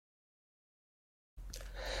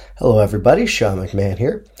Hello everybody, Sean McMahon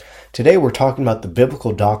here. Today we're talking about the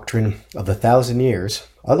biblical doctrine of the 1,000 years,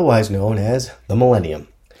 otherwise known as the Millennium.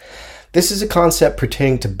 This is a concept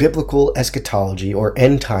pertaining to biblical eschatology or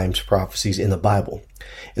end times prophecies in the Bible.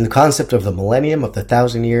 And the concept of the Millennium of the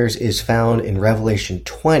 1,000 years is found in Revelation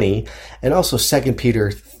 20 and also 2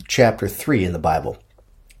 Peter chapter 3 in the Bible.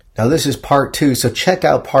 Now this is part 2, so check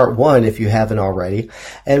out part 1 if you haven't already,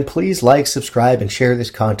 and please like, subscribe, and share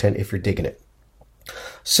this content if you're digging it.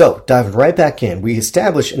 So, diving right back in, we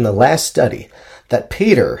established in the last study that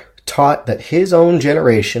Peter taught that his own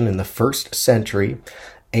generation in the 1st century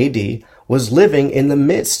AD was living in the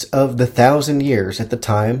midst of the 1,000 years at the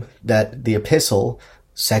time that the epistle,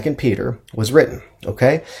 2 Peter, was written,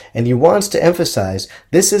 okay? And he wants to emphasize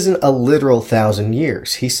this isn't a literal 1,000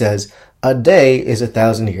 years. He says, a day is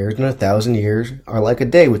 1,000 years, and 1,000 years are like a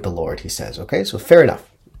day with the Lord, he says, okay? So fair enough.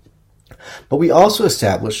 But we also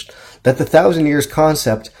established that the 1,000 years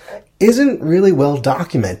concept isn't really well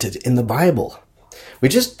documented in the Bible. We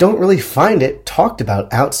just don't really find it talked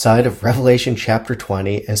about outside of Revelation chapter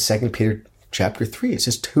 20 and 2 Peter chapter 3. It's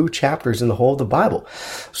just 2 chapters in the whole of the Bible.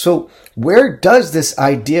 So where does this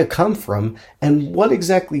idea come from, and what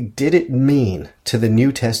exactly did it mean to the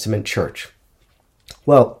New Testament church?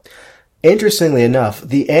 Well, interestingly enough,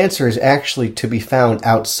 the answer is actually to be found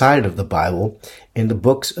outside of the Bible in the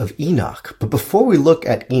books of Enoch. But before we look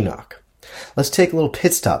at Enoch, let's take a little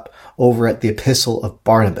pit stop over at the Epistle of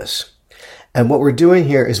Barnabas. And what we're doing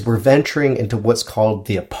here is we're venturing into what's called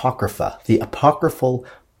the Apocrypha, the apocryphal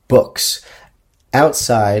books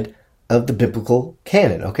outside of the biblical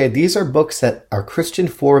canon. Okay, these are books that our Christian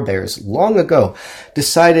forebears long ago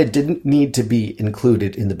decided didn't need to be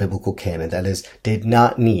included in the biblical canon. That is, did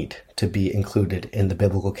not need to be included in the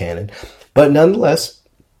biblical canon. But nonetheless,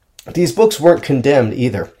 these books weren't condemned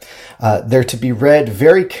either. They're to be read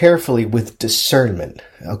very carefully with discernment.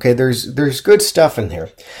 Okay, there's good stuff in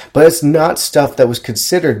here, but it's not stuff that was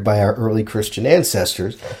considered by our early Christian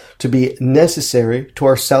ancestors to be necessary to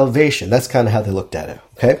our salvation. That's kind of how they looked at it.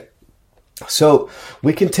 Okay. So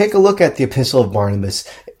we can take a look at the Epistle of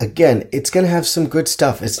Barnabas. Again, it's going to have some good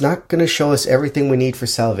stuff. It's not going to show us everything we need for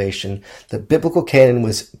salvation. The biblical canon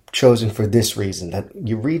was chosen for this reason, that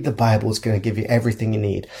you read the Bible, it's going to give you everything you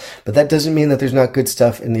need. But that doesn't mean that there's not good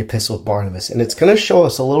stuff in the Epistle of Barnabas. And it's going to show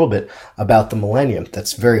us a little bit about the Millennium.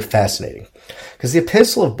 That's very fascinating. Because the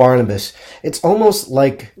Epistle of Barnabas, it's almost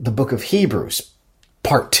like the book of Hebrews,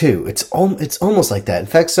 part 2. It's almost like that. In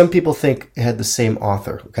fact, some people think it had the same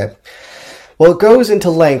author, okay? Well, it goes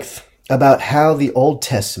into length about how the Old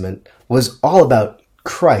Testament was all about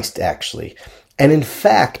Christ, actually. And in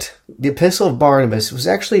fact, the Epistle of Barnabas was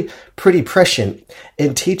actually pretty prescient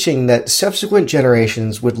in teaching that subsequent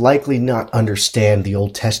generations would likely not understand the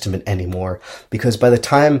Old Testament anymore, because by the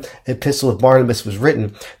time the Epistle of Barnabas was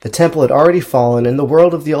written, the temple had already fallen, and the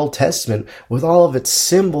world of the Old Testament, with all of its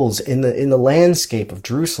symbols in the landscape of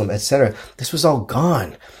Jerusalem, etc., this was all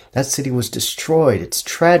gone. That city was destroyed. It's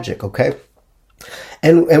tragic, okay?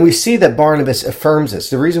 And we see that Barnabas affirms this.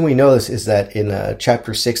 The reason we know this is that in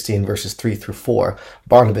chapter 16, verses 3 through 4,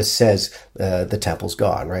 Barnabas says the temple's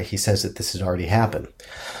gone, right? He says that this has already happened.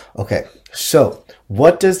 Okay, so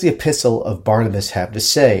what does the Epistle of Barnabas have to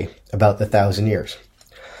say about the 1,000 years?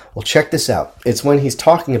 Well, check this out. It's when he's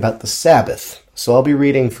talking about the Sabbath. So I'll be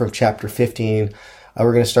reading from chapter 15.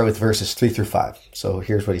 We're going to start with verses 3 through 5. So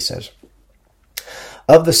here's what he says.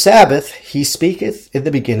 Of the Sabbath he speaketh in the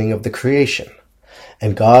beginning of the creation.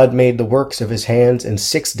 And God made the works of his hands in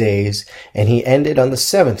 6 days, and he ended on the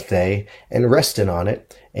 7th day, and rested on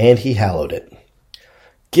it, and he hallowed it.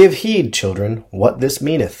 Give heed, children, what this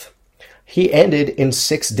meaneth. He ended in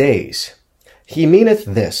 6 days. He meaneth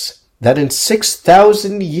this, that in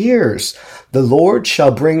 6,000 years the Lord shall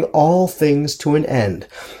bring all things to an end.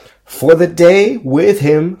 For the day with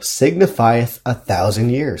him signifieth 1,000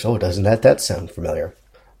 years. Oh, doesn't that sound familiar?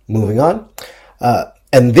 Moving on.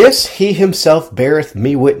 And this he himself beareth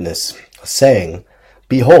me witness, saying,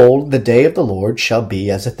 Behold, the day of the Lord shall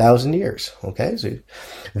be as 1,000 years. Okay, so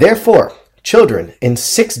therefore, children, in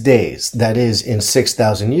 6 days, that is, in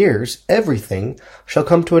 6,000 years, everything shall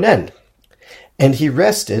come to an end. And he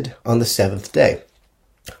rested on the 7th day.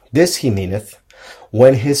 This he meaneth,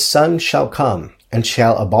 when his Son shall come, and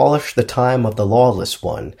shall abolish the time of the lawless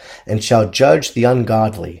one, and shall judge the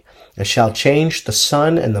ungodly, and shall change the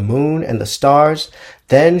sun and the moon and the stars,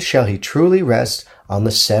 then shall he truly rest on the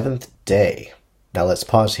 7th day. Now let's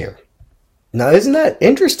pause here. Now isn't that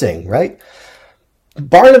interesting, right?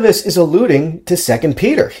 Barnabas is alluding to 2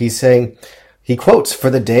 Peter. He's saying, he quotes, for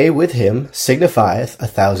the day with him signifieth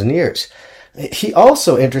 1,000 years. He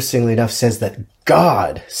also, interestingly enough, says that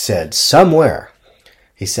God said somewhere.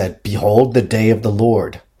 He said, behold, the day of the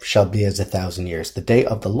Lord shall be as 1,000 years. The day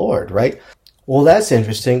of the Lord, right? Well, that's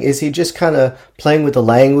interesting. Is he just kind of playing with the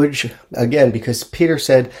language? Again, because Peter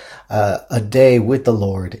said a day with the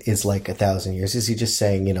Lord is like 1,000 years. Is he just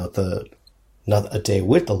saying, not a day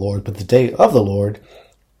with the Lord, but the day of the Lord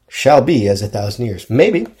shall be as 1,000 years?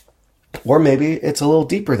 Maybe. Or maybe it's a little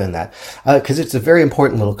deeper than that. Because it's a very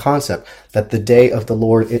important little concept that the day of the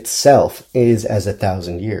Lord itself is as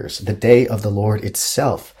 1,000 years. The day of the Lord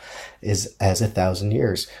itself is as 1,000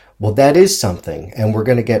 years. Well, that is something, and we're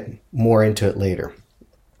going to get more into it later.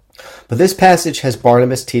 But this passage has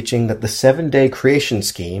Barnabas teaching that the 7-day creation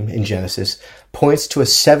scheme in Genesis points to a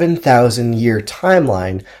 7,000-year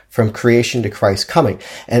timeline from creation to Christ's coming.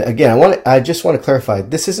 And again, I just want to clarify,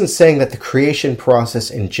 this isn't saying that the creation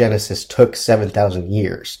process in Genesis took 7,000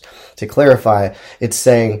 years. To clarify, it's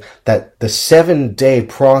saying that the 7-day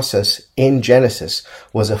process in Genesis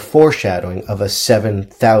was a foreshadowing of a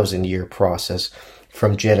 7,000-year process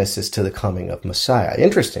from Genesis to the coming of Messiah.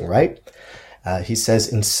 Interesting, right? He says,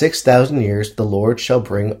 in 6,000 years, the Lord shall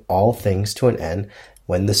bring all things to an end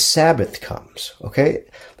when the Sabbath comes. Okay?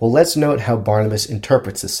 Well, let's note how Barnabas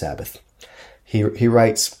interprets the Sabbath. He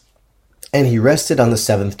writes, and he rested on the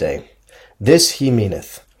 7th day. This he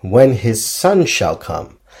meaneth, when his Son shall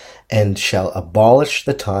come, and shall abolish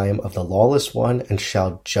the time of the lawless one, and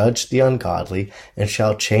shall judge the ungodly, and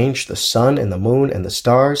shall change the sun and the moon and the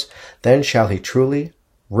stars. Then shall he truly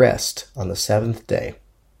rest on the 7th day.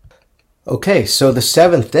 Okay, so the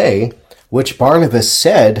 7th day, which Barnabas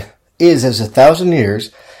said is as 1,000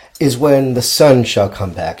 years, is when the Son shall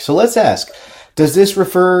come back. So let's ask, does this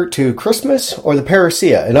refer to Christmas or the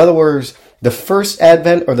parousia? In other words, the first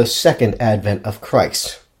advent or the second advent of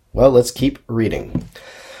Christ? Well, let's keep reading.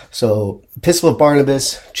 So, Epistle of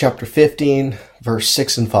Barnabas, chapter 15, verse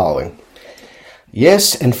 6 and following.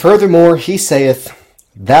 Yes, and furthermore he saith,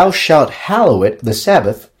 thou shalt hallow it, the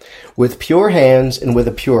Sabbath, with pure hands and with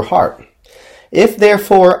a pure heart. If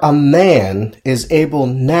therefore a man is able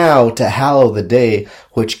now to hallow the day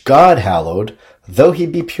which God hallowed, though he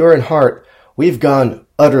be pure in heart, we've gone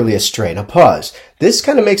utterly astray. Now pause. This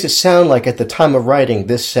kind of makes it sound like at the time of writing,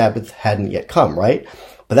 this Sabbath hadn't yet come, right?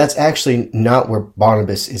 But that's actually not where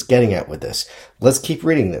Barnabas is getting at with this. Let's keep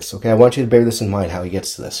reading this, okay? I want you to bear this in mind, how he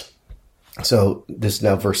gets to this. So this is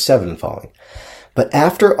now verse 7 and following. But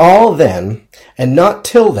after all then, and not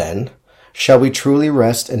till then, shall we truly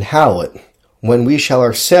rest and hallow it, when we shall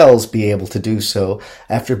ourselves be able to do so,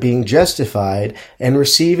 after being justified and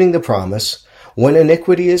receiving the promise, when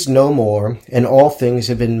iniquity is no more, and all things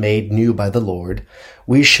have been made new by the Lord,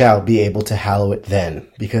 we shall be able to hallow it then,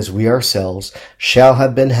 because we ourselves shall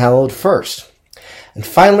have been hallowed first. And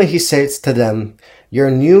finally he says to them,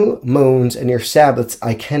 your new moons and your Sabbaths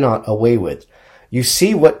I cannot away with. You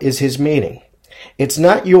see what is his meaning. It's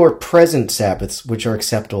not your present Sabbaths which are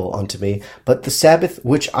acceptable unto me, but the Sabbath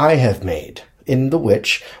which I have made, in the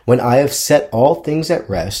which, when I have set all things at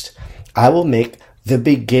rest, I will make the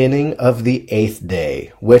beginning of the 8th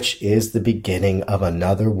day, which is the beginning of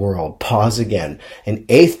another world. Pause again. An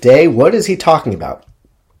 8th day, what is he talking about?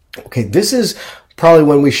 Okay, this is probably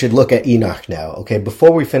when we should look at Enoch now. Okay,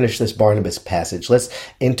 before we finish this Barnabas passage, let's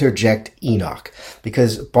interject Enoch,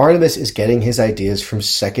 because Barnabas is getting his ideas from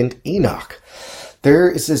 2nd Enoch.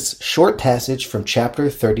 There is this short passage from chapter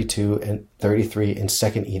 32 and 33 in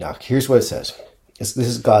 2nd Enoch. Here's what it says. This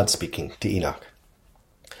is God speaking to Enoch.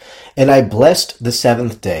 And I blessed the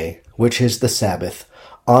 7th day, which is the Sabbath,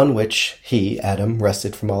 on which he, Adam,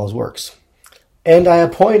 rested from all his works. And I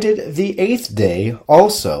appointed the 8th day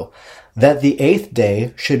also, that the 8th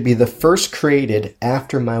day should be the first created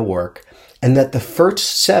after my work, and that the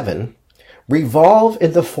first 7 revolve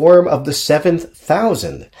in the form of the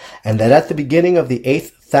 7,000, and that at the beginning of the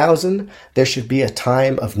 8,000 there should be a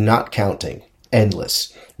time of not counting,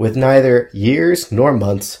 endless, with neither years, nor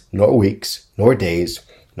months, nor weeks, nor days,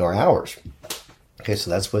 nor hours. Okay, so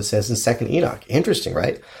that's what it says in 2nd Enoch. Interesting,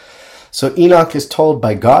 right? So Enoch is told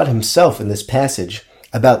by God himself in this passage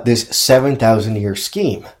about this 7,000-year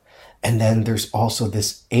scheme. And then there's also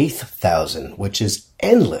this 8,000, which is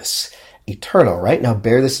endless, eternal, right? Now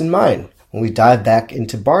bear this in mind. When we dive back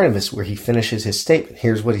into Barnabas, where he finishes his statement,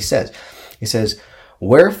 here's what he says. He says,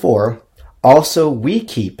 wherefore also we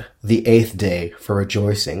keep the 8th day for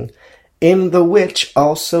rejoicing, in the which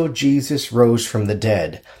also Jesus rose from the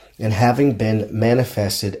dead, and having been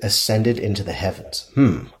manifested, ascended into the heavens.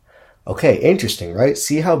 Okay, interesting, right?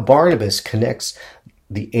 See how Barnabas connects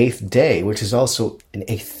the 8th day, which is also an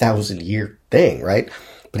 8,000-year thing, right?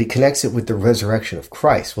 But he connects it with the resurrection of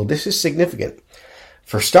Christ. Well, this is significant.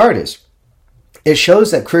 For starters, It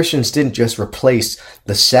shows that Christians didn't just replace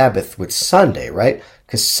the Sabbath with Sunday, right?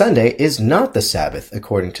 Because Sunday is not the Sabbath,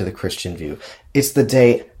 according to the Christian view. It's the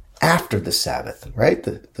day after the Sabbath, right?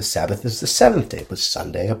 The Sabbath is the seventh day, but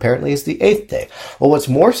Sunday apparently is the eighth day. Well, what's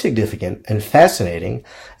more significant and fascinating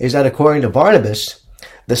is that according to Barnabas,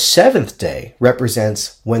 the seventh day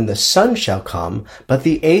represents when the sun shall come, but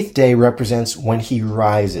the eighth day represents when he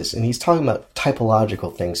rises. And he's talking about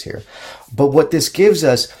typological things here. But what this gives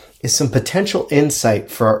us is some potential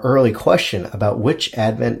insight for our early question about which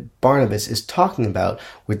Advent Barnabas is talking about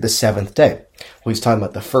with the seventh day. Well, he's talking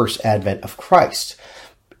about the first Advent of Christ.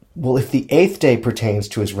 Well, if the eighth day pertains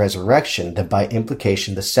to his resurrection, then by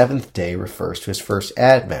implication the seventh day refers to his first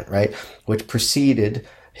Advent, right? Which preceded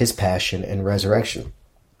his passion and resurrection.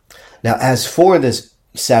 Now, as for this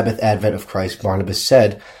Sabbath Advent of Christ, Barnabas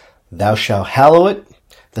said, "Thou shalt hallow it,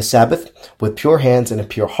 the Sabbath, with pure hands and a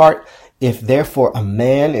pure heart. If therefore a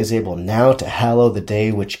man is able now to hallow the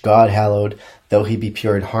day which God hallowed, though he be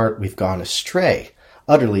pure in heart, we've gone astray,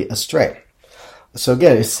 utterly astray." So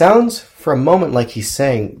again, it sounds for a moment like he's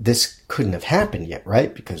saying this couldn't have happened yet,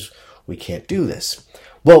 right? Because we can't do this.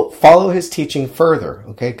 Well, follow his teaching further,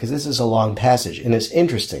 okay? Because this is a long passage, and it's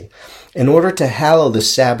interesting. In order to hallow the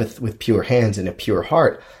Sabbath with pure hands and a pure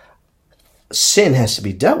heart, sin has to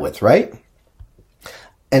be dealt with, right?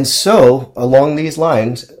 And so, along these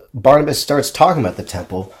lines, Barnabas starts talking about the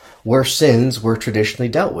temple where sins were traditionally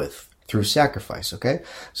dealt with through sacrifice, okay?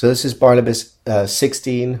 So this is Barnabas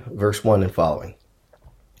 16, verse 1 and following.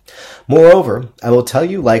 "Moreover, I will tell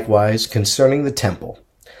you likewise concerning the temple,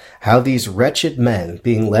 how these wretched men,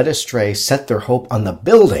 being led astray, set their hope on the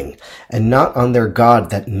building, and not on their God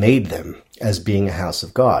that made them, as being a house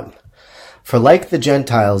of God. For like the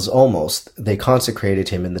Gentiles almost, they consecrated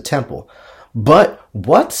him in the temple. But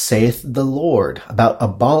what saith the Lord about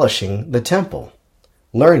abolishing the temple?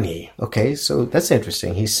 Learn ye." Okay, so that's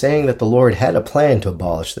interesting. He's saying that the Lord had a plan to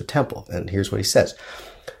abolish the temple. And here's what he says.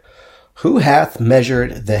 "Who hath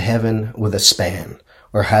measured the heaven with a span,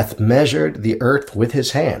 or hath measured the earth with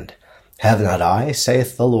his hand? Have not I,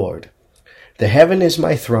 saith the Lord? The heaven is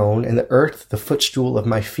my throne, and the earth the footstool of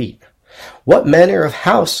my feet. What manner of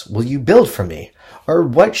house will you build for me? Or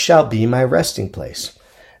what shall be my resting place?"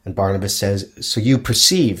 And Barnabas says, "So you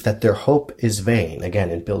perceive that their hope is vain," again,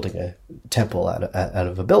 in building a temple out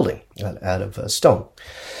of a building, out of a stone.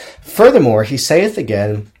 "Furthermore, he saith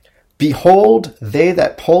again, Behold, they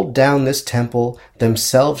that pulled down this temple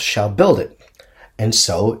themselves shall build it. And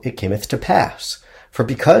so it cameth to pass. For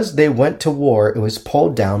because they went to war, it was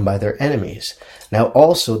pulled down by their enemies. Now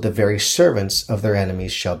also the very servants of their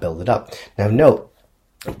enemies shall build it up." Now note,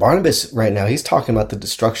 Barnabas right now, he's talking about the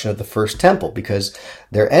destruction of the first temple because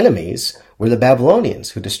their enemies were the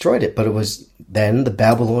Babylonians who destroyed it. But it was then the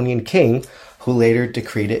Babylonian king who later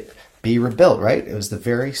decreed it be rebuilt, right? It was the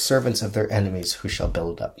very servants of their enemies who shall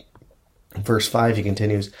build it up. In verse 5, he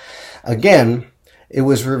continues, "Again, it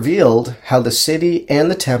was revealed how the city and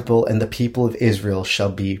the temple and the people of Israel shall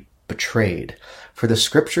be betrayed. For the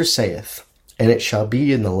scripture saith, And it shall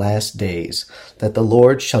be in the last days that the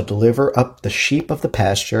Lord shall deliver up the sheep of the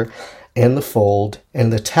pasture and the fold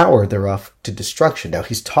and the tower thereof to destruction." Now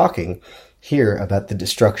he's talking here about the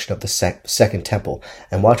destruction of the second temple.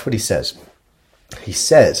 And watch what he says. He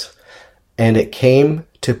says, "And it came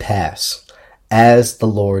to pass as the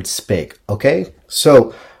Lord spake." Okay?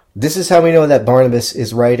 So this is how we know that Barnabas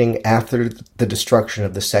is writing after the destruction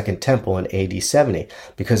of the second temple in AD 70,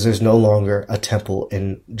 because there's no longer a temple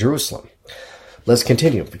in Jerusalem. Let's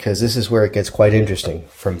continue, because this is where it gets quite interesting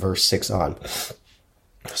from verse 6 on.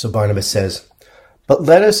 So Barnabas says, "But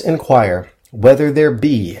let us inquire whether there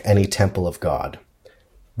be any temple of God.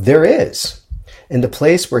 There is, in the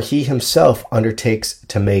place where he himself undertakes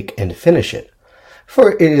to make and finish it.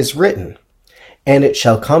 For it is written, And it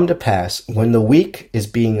shall come to pass, when the week is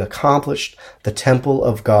being accomplished, the temple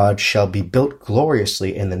of God shall be built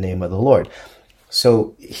gloriously in the name of the Lord."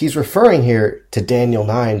 So he's referring here to Daniel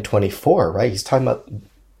 9:24, right? He's talking about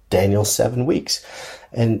Daniel's 7 weeks.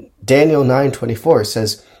 And Daniel 9:24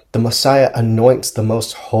 says, the Messiah anoints the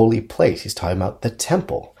most holy place. He's talking about the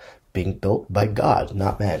temple being built by God,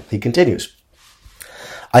 not man. He continues,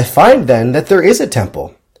 "I find then that there is a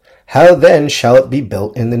temple. How then shall it be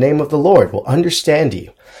built in the name of the Lord? Well, understand ye,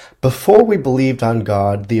 before we believed on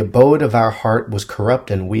God, the abode of our heart was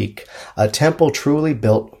corrupt and weak, a temple truly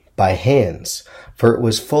built by hands. For it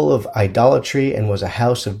was full of idolatry and was a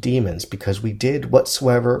house of demons, because we did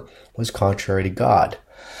whatsoever was contrary to God.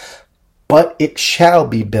 But it shall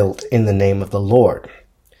be built in the name of the Lord.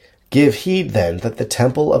 Give heed then that the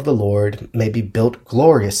temple of the Lord may be built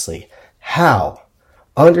gloriously. How?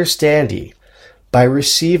 Understand ye, by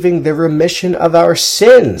receiving the remission of our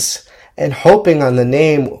sins and hoping on the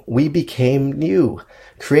name we became new,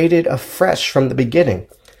 created afresh from the beginning.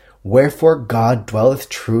 Wherefore God dwelleth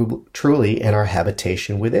truly in our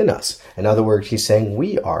habitation within us. In other words, he's saying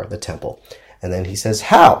we are the temple. And then he says,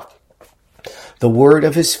 how? The word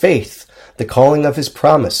of his faith, the calling of his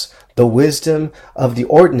promise, the wisdom of the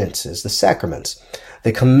ordinances, the sacraments,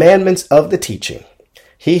 the commandments of the teaching,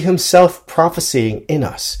 he himself prophesying in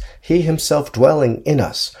us, he himself dwelling in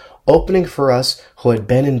us, opening for us who had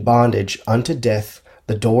been in bondage unto death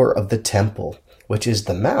the door of the temple, which is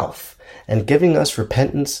the mouth, and giving us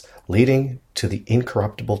repentance leading to the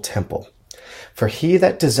incorruptible temple. For he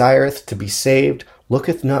that desireth to be saved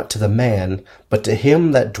looketh not to the man, but to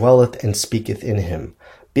him that dwelleth and speaketh in him,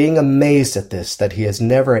 being amazed at this, that he has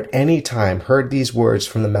never at any time heard these words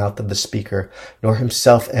from the mouth of the speaker, nor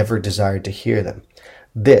himself ever desired to hear them.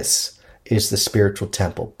 This is the spiritual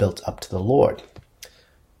temple built up to the Lord.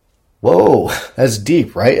 Whoa, that's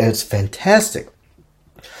deep, right? And it's fantastic.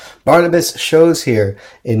 Barnabas shows here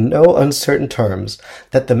in no uncertain terms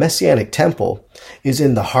that the Messianic temple is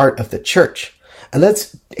in the heart of the church. And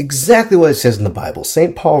that's exactly what it says in the Bible.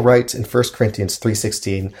 St. Paul writes in 1 Corinthians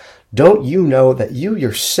 3:16, don't you know that you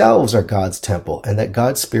yourselves are God's temple and that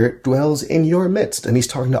God's Spirit dwells in your midst? And he's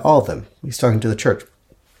talking to all of them. He's talking to the church,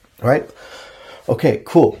 right? Okay,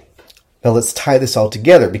 cool. Now let's tie this all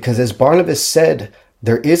together, because as Barnabas said,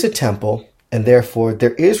 there is a temple and therefore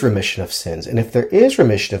there is remission of sins. And if there is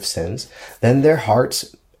remission of sins, then their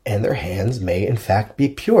hearts and their hands may in fact be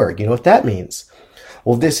pure. You know what that means?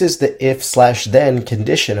 Well, this is the if/then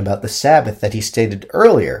condition about the Sabbath that he stated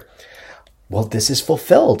earlier. Well, this is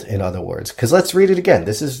fulfilled, in other words, because let's read it again.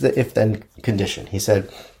 This is the if-then condition. He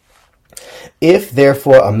said, if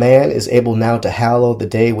therefore a man is able now to hallow the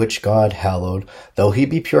day which God hallowed, though he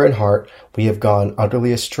be pure in heart, we have gone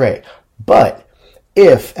utterly astray. But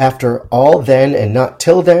if after all then and not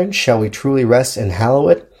till then shall we truly rest and hallow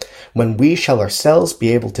it, when we shall ourselves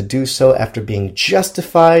be able to do so after being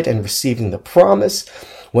justified and receiving the promise,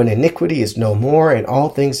 when iniquity is no more and all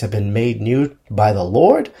things have been made new by the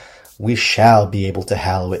Lord, we shall be able to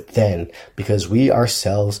hallow it then, because we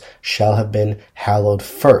ourselves shall have been hallowed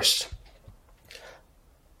first.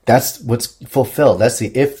 That's what's fulfilled. That's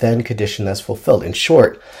the if-then condition that's fulfilled. In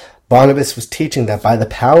short, Barnabas was teaching that by the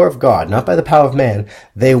power of God, not by the power of man,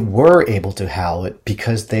 they were able to hallow it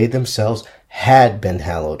because they themselves had been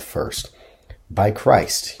hallowed first by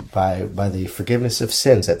Christ, by the forgiveness of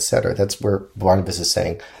sins, etc. That's where Barnabas is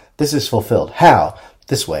saying, this is fulfilled. How?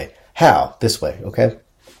 This way. How? This way. Okay?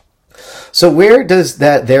 So where does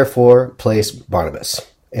that therefore place Barnabas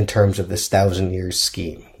in terms of this 1,000 years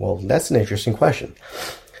scheme? Well, that's an interesting question.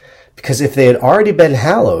 Because if they had already been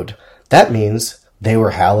hallowed, that means they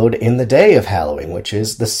were hallowed in the day of hallowing, which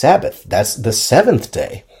is the Sabbath. That's the seventh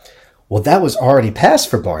day. Well, that was already past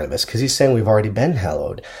for Barnabas, because he's saying we've already been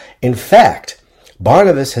hallowed. In fact,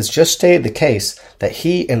 Barnabas has just stated the case that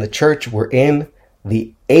he and the church were in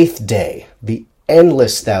the 8th day, the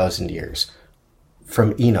endless 1,000 years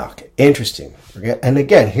from Enoch. Interesting. And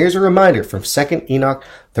again, here's a reminder from 2 Enoch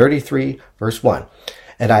 33, verse 1.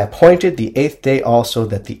 And I appointed the 8th day also,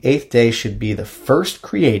 that the 8th day should be the first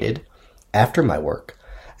created after my work,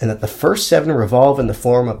 and that the first 7 revolve in the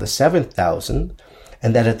form of the 7,000,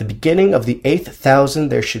 and that at the beginning of the 8th 1,000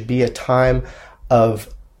 there should be a time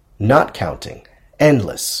of not counting,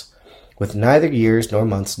 endless, with neither years, nor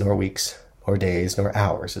months, nor weeks, nor days, nor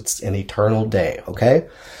hours. It's an eternal day, okay?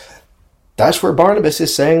 That's where Barnabas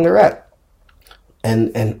is saying they're at.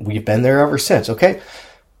 And we've been there ever since, okay?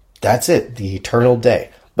 That's it, the eternal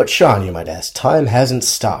day. But Sean, you might ask, time hasn't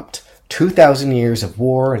stopped. 2,000 years of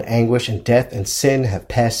war and anguish and death and sin have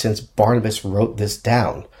passed since Barnabas wrote this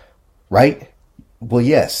down, right? Well,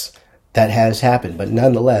 yes, that has happened, but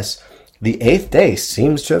nonetheless, the 8th day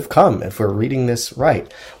seems to have come, if we're reading this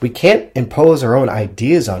right. We can't impose our own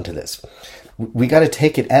ideas onto this. We got to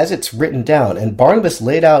take it as it's written down, and Barnabas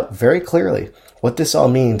laid out very clearly what this all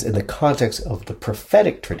means in the context of the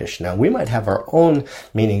prophetic tradition. Now, we might have our own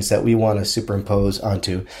meanings that we want to superimpose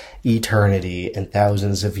onto eternity and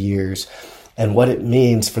thousands of years, and what it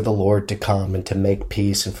means for the Lord to come and to make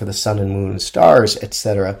peace, and for the sun and moon and stars,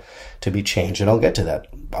 etc., to be changed. And I'll get to that,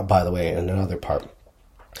 by the way, in another part.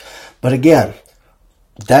 But again,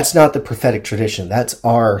 that's not the prophetic tradition. That's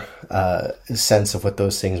our sense of what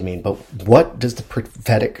those things mean. But what does the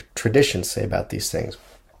prophetic tradition say about these things?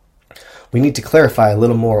 We need to clarify a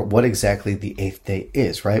little more what exactly the 8th day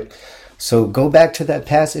is, right? So go back to that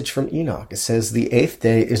passage from Enoch. It says the 8th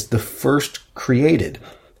day is the first created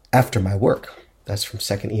after my work. That's from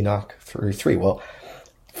 2 Enoch 33. Well,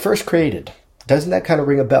 first created. Doesn't that kind of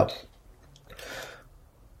ring a bell?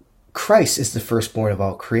 Christ is the firstborn of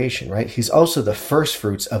all creation, right? He's also the first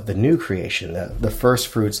fruits of the new creation, the first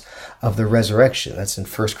fruits of the resurrection. That's in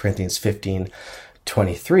 1 Corinthians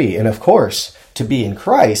 15:23. And of course, to be in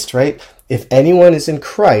Christ, right? If anyone is in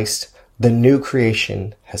Christ, the new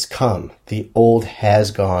creation has come. The old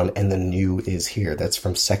has gone and the new is here. That's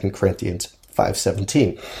from 2 Corinthians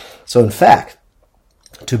 5:17. So in fact,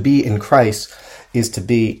 to be in Christ is to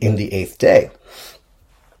be in the eighth day.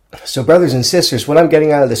 So brothers and sisters, what I'm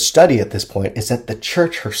getting out of this study at this point is that the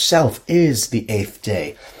church herself is the eighth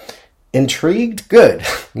day. Intrigued? Good.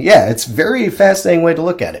 Yeah, it's a very fascinating way to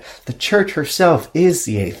look at it. The church herself is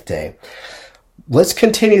the eighth day. Let's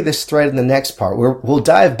continue this thread in the next part, where we'll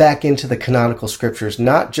dive back into the canonical scriptures,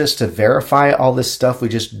 not just to verify all this stuff we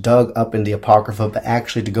just dug up in the Apocrypha, but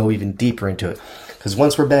actually to go even deeper into it. Because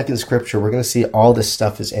once we're back in scripture, we're going to see all this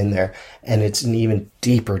stuff is in there, and it's an even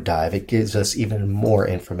deeper dive. It gives us even more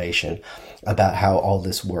information about how all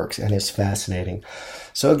this works, and it's fascinating.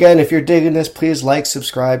 So again, if you're digging this, please like,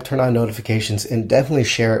 subscribe, turn on notifications, and definitely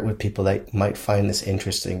share it with people that might find this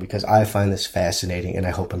interesting, because I find this fascinating, and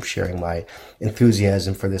I hope I'm sharing my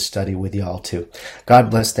enthusiasm for this study with y'all too.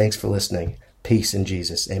 God bless. Thanks for listening. Peace in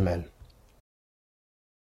Jesus. Amen.